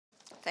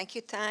Thank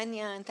you,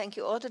 Tanya, and thank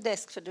you,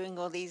 Autodesk, for doing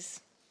all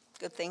these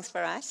good things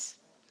for us.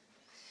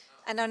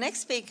 And our next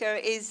speaker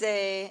is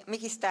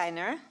Mickey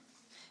Steiner.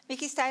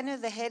 Mickey Steiner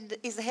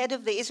is the head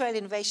of the Israel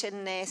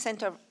Innovation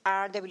Center of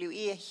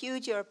RWE, a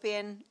huge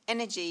European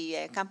energy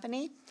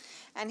company.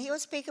 And he will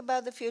speak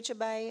about the future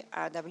by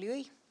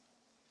RWE.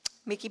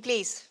 Mickey,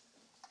 please.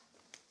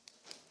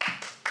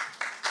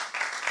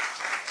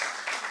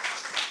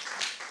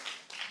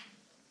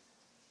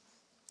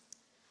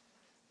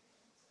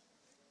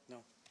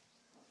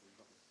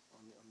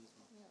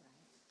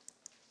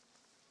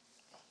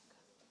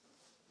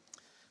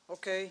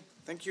 Okay,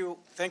 thank you.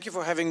 Thank you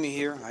for having me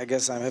here. I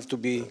guess I have to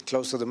be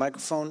close to the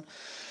microphone.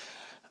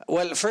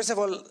 Well, first of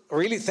all,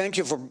 really thank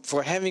you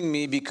for having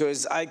me,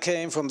 because I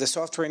came from the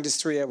software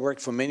industry. I worked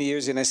for many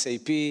years in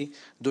SAP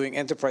doing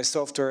enterprise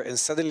software, and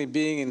suddenly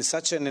being in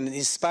such an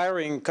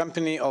inspiring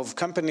company of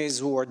companies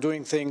who are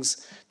doing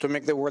things to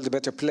make the world a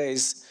better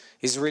place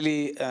is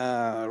really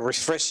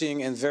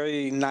refreshing and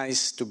very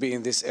nice to be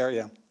in this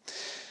area.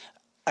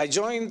 I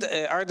joined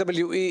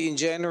RWE in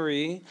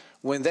January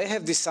when they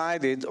have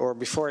decided, or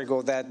before I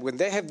go that, when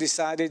they have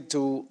decided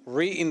to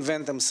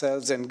reinvent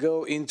themselves and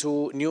go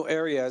into new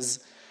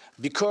areas,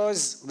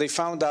 because they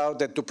found out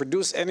that to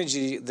produce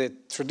energy the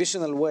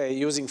traditional way,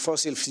 using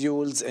fossil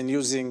fuels and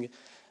using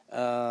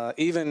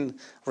even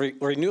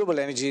renewable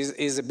energies,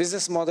 is a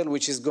business model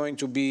which is going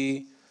to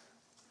be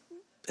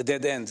a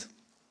dead end.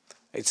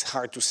 It's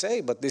hard to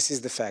say, but this is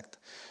the fact.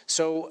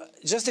 So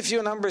just a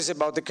few numbers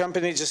about the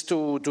company, just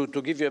to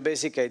give you a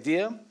basic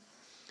idea.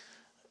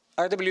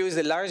 RWE is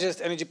the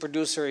largest energy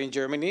producer in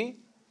Germany,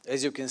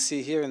 as you can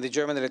see here in the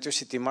German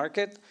electricity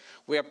market.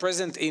 We are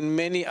present in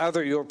many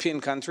other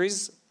European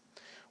countries.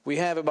 We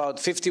have about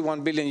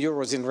 51 billion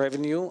euros in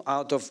revenue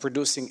out of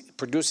producing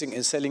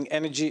and selling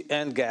energy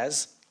and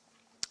gas.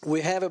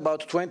 We have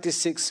about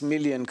 26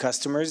 million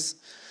customers,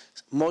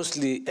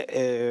 mostly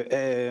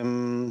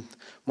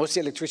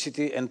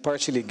electricity and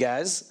partially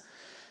gas.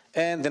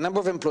 And the number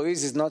of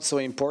employees is not so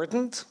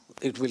important.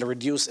 It will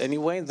reduce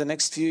anyway in the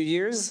next few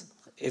years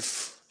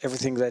if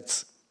everything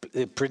that's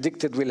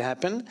predicted will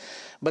happen.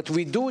 But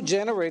we do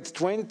generate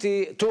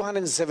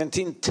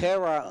 217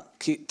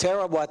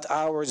 terawatt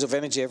hours of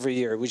energy every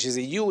year, which is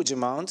a huge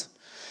amount.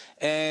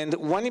 And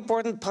one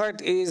important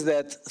part is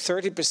that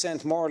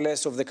 30% more or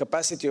less of the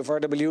capacity of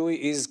RWE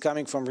is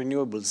coming from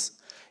renewables.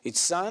 It's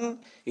sun,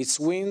 it's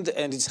wind,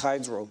 and it's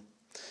hydro.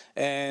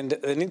 And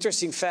an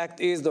interesting fact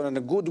is that on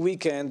a good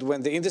weekend,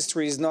 when the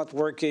industry is not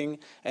working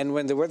and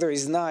when the weather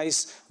is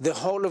nice, the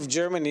whole of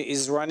Germany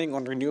is running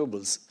on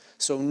renewables.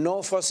 So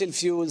no fossil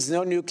fuels,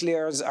 no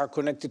nuclears are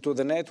connected to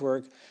the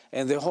network,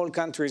 and the whole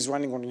country is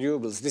running on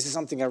renewables. This is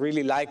something I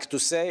really like to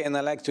say, and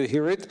I like to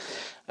hear it.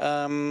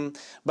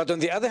 But on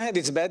the other hand,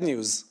 it's bad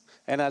news,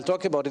 and I'll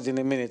talk about it in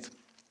a minute.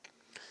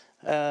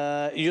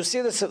 You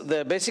see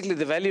basically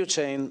the value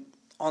chain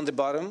on the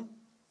bottom.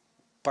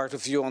 Part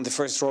of you on the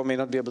first row may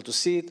not be able to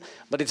see it,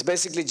 but it's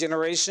basically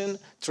generation,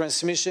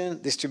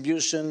 transmission,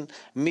 distribution,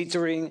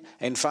 metering,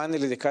 and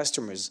finally the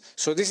customers.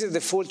 So this is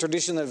the full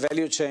traditional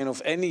value chain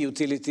of any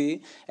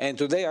utility, and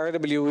today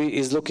RWE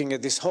is looking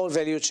at this whole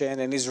value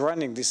chain and is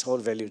running this whole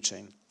value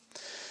chain.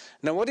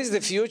 Now, what is the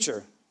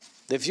future?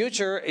 The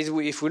future is,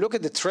 if we look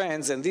at the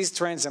trends, and these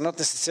trends are not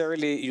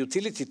necessarily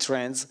utility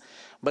trends,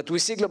 but we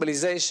see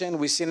globalization,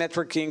 we see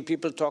networking,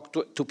 people talk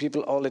to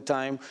people all the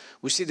time.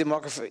 We see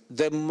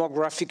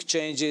demographic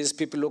changes,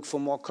 people look for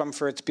more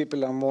comfort,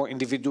 people are more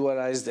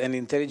individualized and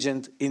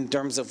intelligent in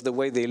terms of the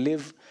way they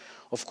live.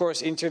 Of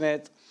course,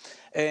 internet.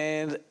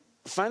 And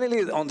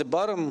finally, on the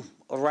bottom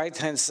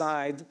right-hand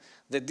side,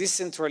 the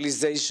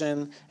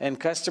decentralization and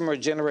customer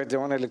generate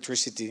their own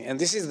electricity. And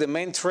this is the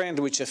main trend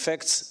which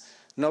affects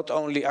not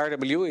only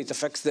RWE, it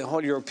affects the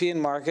whole European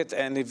market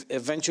and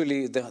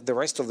eventually the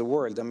rest of the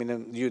world. I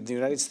mean, the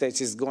United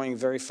States is going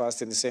very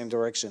fast in the same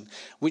direction,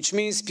 which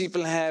means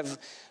people have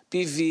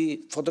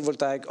PV,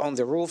 photovoltaic on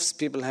the roofs,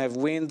 people have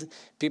wind,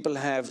 people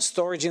have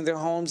storage in their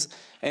homes,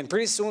 and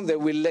pretty soon they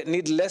will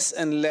need less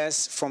and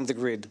less from the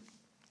grid.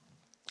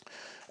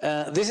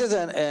 This is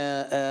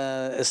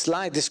a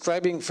slide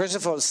describing, first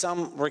of all,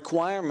 some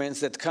requirements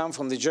that come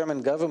from the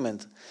German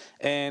government.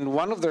 And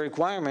one of the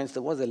requirements,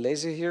 there was a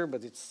laser here,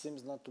 but it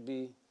seems not to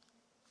be.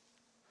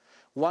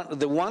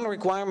 The one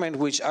requirement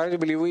which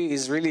RWE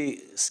is really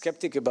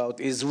skeptic about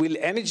is, will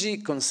energy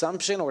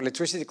consumption or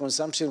electricity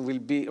consumption will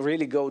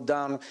really go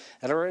down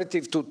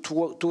relative to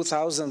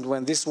 2000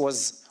 when this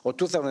was, or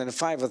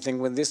 2005 I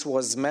think, when this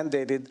was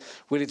mandated?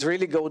 Will it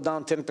really go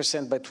down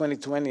 10% by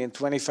 2020 and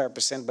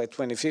 25% by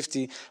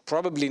 2050?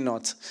 Probably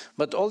not.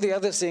 But all the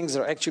other things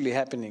are actually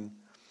happening.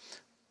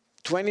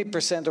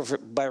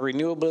 20% by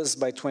renewables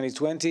by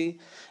 2020.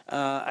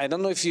 I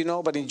don't know if you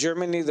know, but in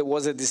Germany there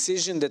was a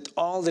decision that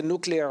all the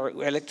nuclear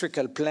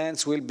electrical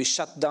plants will be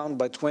shut down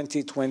by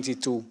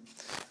 2022.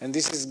 and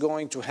this is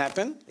going to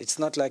happen. It's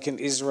not like in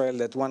Israel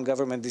that one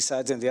government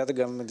decides and the other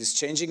government is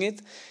changing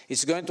it.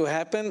 It's going to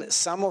happen.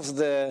 Some of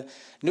the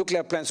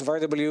nuclear plants of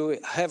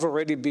RWE have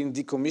already been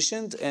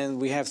decommissioned,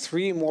 and we have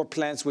 3 more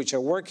plants which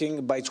are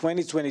working. By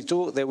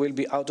 2022, they will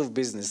be out of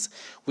business,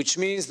 which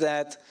means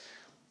that,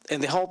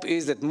 and the hope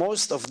is that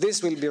most of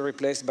this will be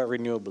replaced by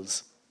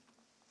renewables.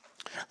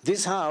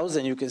 This house,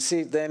 and you can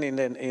see it then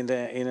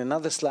in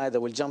another slide, I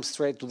will jump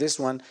straight to this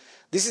one.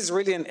 This is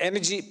really an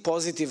energy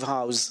positive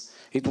house.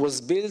 It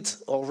was built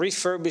or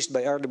refurbished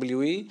by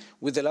RWE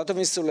with a lot of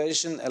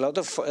installation, a lot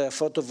of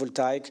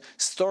photovoltaic,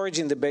 storage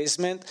in the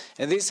basement,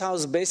 and this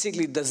house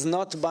basically does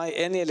not buy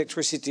any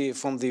electricity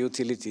from the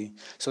utility.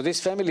 So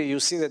this family, you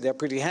see that they're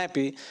pretty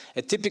happy.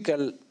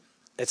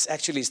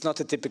 It's not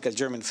a typical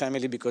German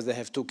family because they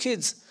have 2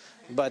 kids,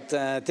 but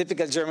a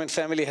typical German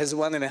family has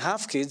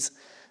 1.5 kids.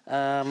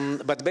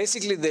 But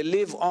basically they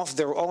live off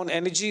their own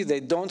energy. They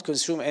don't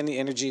consume any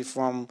energy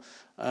from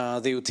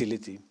the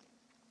utility.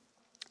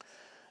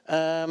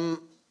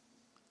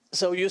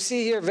 So you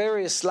see here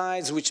various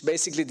slides which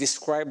basically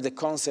describe the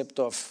concept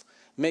of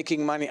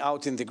making money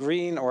out in the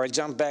green, or I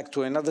jump back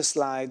to another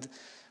slide.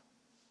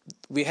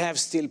 We have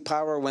still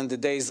power when the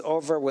day is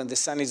over, when the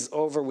sun is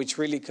over, which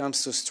really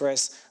comes to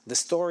stress the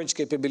storage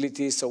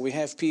capabilities. So we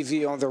have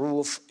PV on the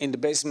roof. In the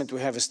basement,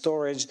 we have a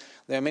storage.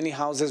 There are many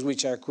houses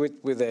which are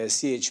equipped with a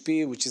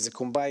CHP, which is a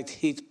combined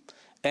heat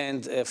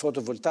and a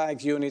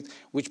photovoltaic unit,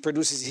 which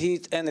produces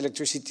heat and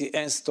electricity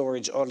and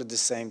storage all at the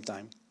same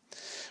time.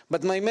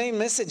 But my main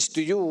message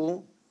to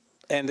you,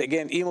 and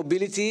again,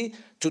 e-mobility,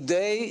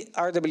 today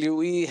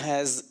RWE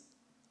has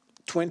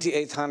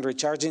 2,800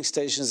 charging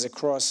stations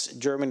across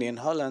Germany and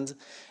Holland,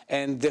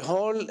 and the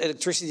whole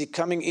electricity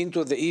coming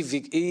into the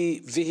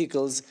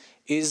e-vehicles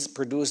is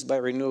produced by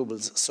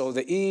renewables. So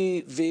the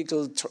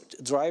e-vehicle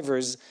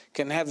drivers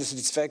can have the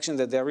satisfaction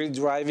that they're really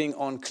driving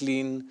on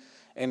clean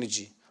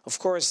energy. Of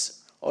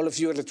course, all of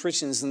you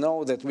electricians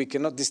know that we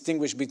cannot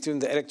distinguish between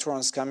the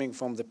electrons coming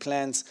from the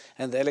plants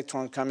and the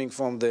electron coming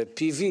from the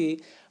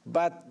PV,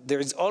 but there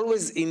is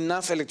always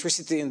enough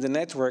electricity in the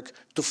network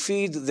to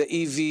feed the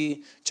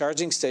EV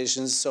charging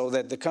stations so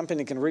that the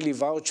company can really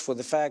vouch for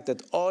the fact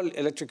that all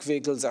electric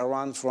vehicles are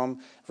run from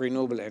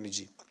renewable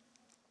energy.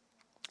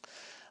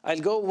 I'll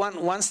go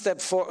one step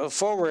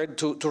forward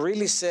to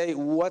really say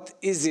what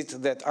is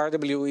it that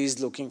RWE is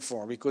looking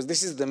for, because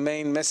this is the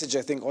main message,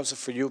 I think, also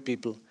for you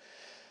people.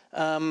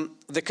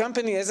 The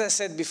company, as I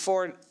said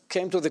before,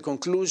 came to the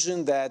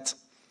conclusion that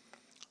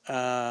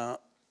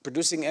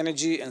producing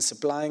energy and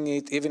supplying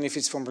it, even if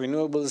it's from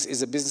renewables,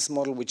 is a business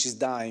model which is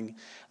dying.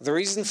 The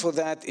reason for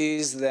that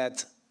is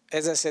that,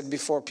 as I said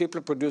before, people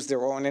produce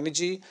their own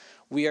energy.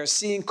 We are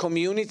seeing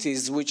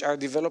communities which are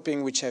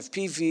developing, which have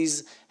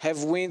PVs,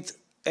 have wind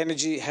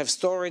energy, have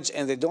storage,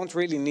 and they don't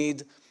really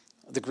need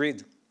the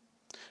grid.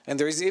 And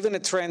there is even a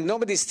trend,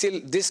 nobody's still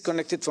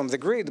disconnected from the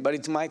grid, but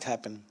it might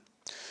happen.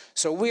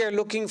 So we are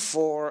looking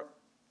for,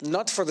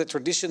 not for the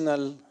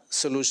traditional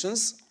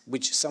solutions,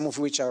 some of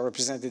which are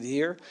represented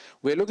here.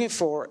 We're looking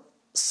for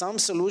some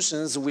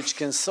solutions which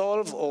can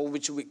solve or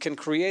which we can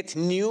create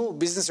new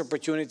business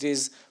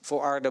opportunities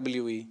for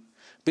RWE.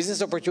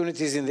 Business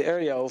opportunities in the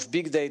area of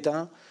big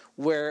data,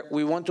 where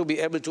we want to be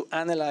able to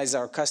analyze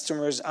our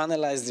customers,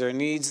 analyze their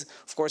needs.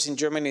 Of course, in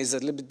Germany it's a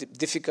little bit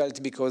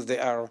difficult because they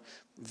are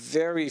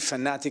very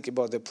fanatic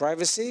about their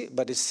privacy,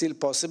 but it's still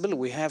possible.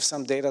 We have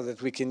some data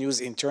that we can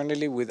use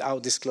internally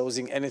without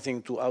disclosing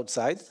anything to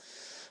outside.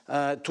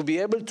 To be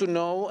able to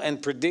know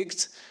and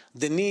predict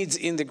the needs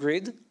in the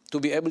grid, to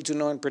be able to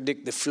know and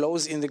predict the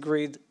flows in the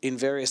grid in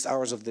various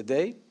hours of the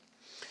day.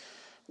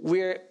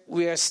 We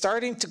are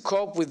starting to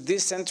cope with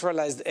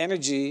decentralized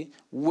energy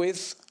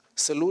with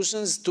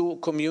solutions to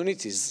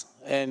communities.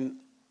 And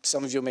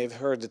some of you may have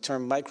heard the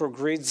term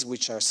microgrids,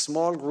 which are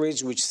small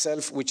grids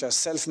which are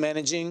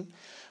self-managing.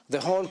 The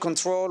whole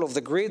control of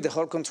the grid, the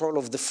whole control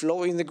of the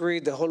flow in the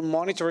grid, the whole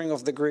monitoring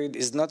of the grid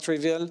is not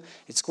trivial.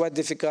 It's quite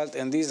difficult,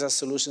 and these are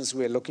solutions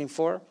we are looking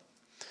for.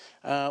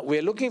 We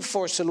are looking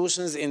for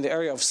solutions in the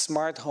area of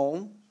smart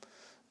home,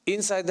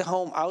 inside the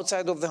home,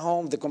 outside of the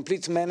home, the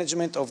complete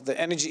management of the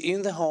energy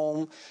in the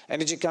home,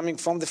 energy coming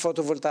from the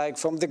photovoltaic,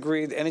 from the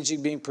grid, energy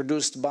being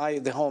produced by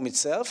the home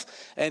itself,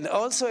 and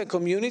also a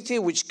community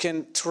which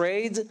can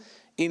trade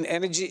in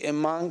energy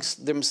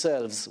amongst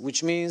themselves,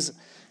 which means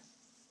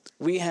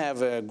we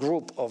have a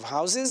group of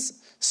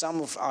houses.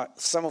 Some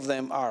of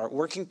them are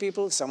working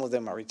people, some of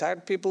them are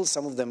retired people,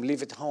 some of them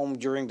live at home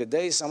during the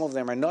day, some of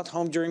them are not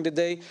home during the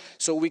day.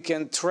 So we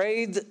can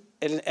trade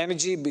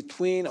energy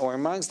between or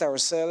amongst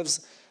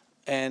ourselves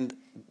and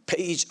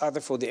pay each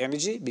other for the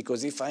energy,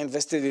 because if I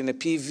invested in a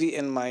PV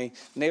and my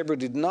neighbor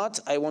did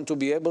not, I want to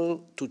be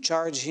able to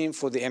charge him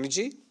for the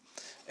energy.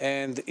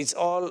 And it's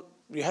all,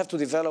 you have to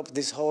develop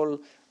this whole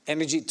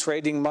energy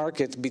trading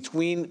market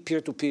between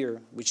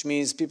peer-to-peer, which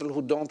means people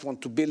who don't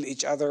want to bill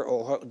each other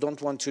or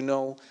don't want to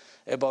know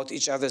about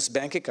each other's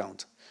bank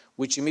account,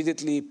 which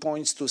immediately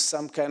points to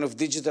some kind of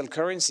digital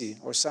currency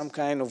or some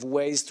kind of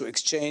ways to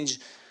exchange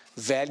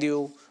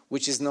value,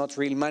 which is not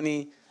real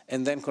money,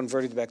 and then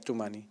convert it back to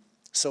money.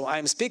 So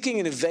I'm speaking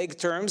in vague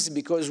terms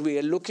because we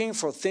are looking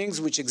for things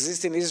which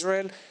exist in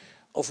Israel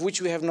of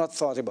which we have not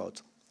thought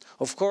about.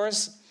 Of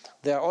course,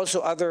 there are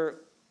also other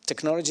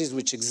technologies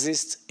which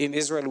exist in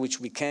Israel which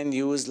we can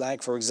use,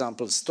 like, for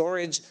example,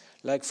 storage,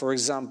 like, for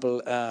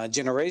example,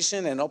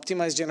 generation and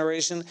optimized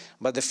generation.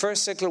 But the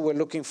first cycle we're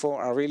looking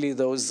for are really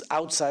those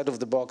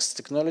outside-of-the-box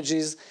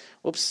technologies.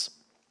 Oops,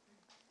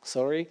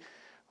 sorry.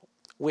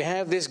 We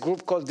have this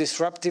group called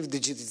Disruptive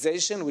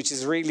Digitization, which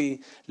is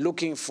really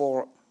looking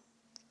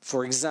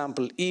for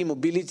example,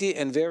 e-mobility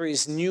and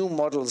various new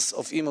models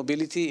of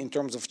e-mobility in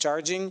terms of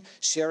charging,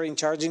 sharing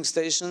charging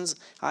stations.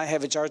 I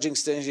have a charging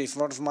station in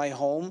front of my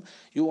home.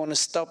 You want to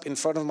stop in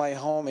front of my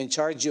home and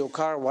charge your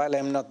car while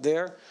I'm not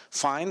there?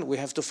 Fine, we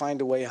have to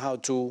find a way how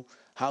to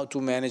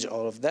manage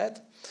all of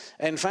that.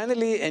 And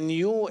finally, a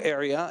new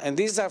area, and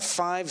these are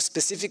 5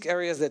 specific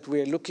areas that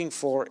we're looking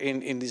for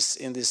in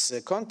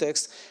this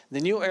context. The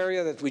new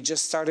area that we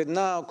just started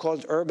now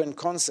called urban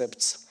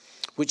concepts,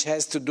 which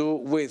has to do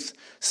with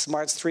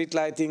smart street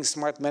lighting,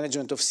 smart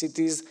management of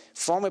cities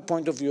from a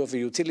point of view of a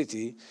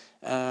utility.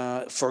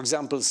 For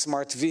example,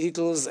 smart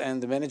vehicles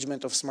and the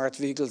management of smart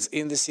vehicles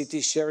in the city,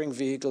 sharing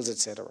vehicles,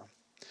 etc.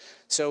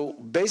 So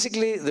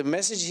basically, the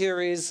message here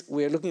is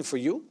we are looking for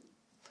you.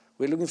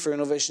 We're looking for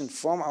innovation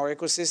from our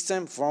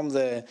ecosystem, from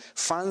the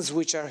funds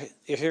which are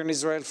here in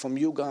Israel, from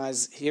you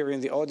guys here in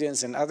the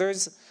audience and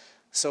others.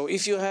 So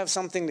if you have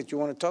something that you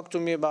want to talk to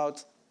me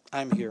about,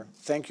 I'm here.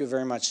 Thank you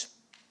very much.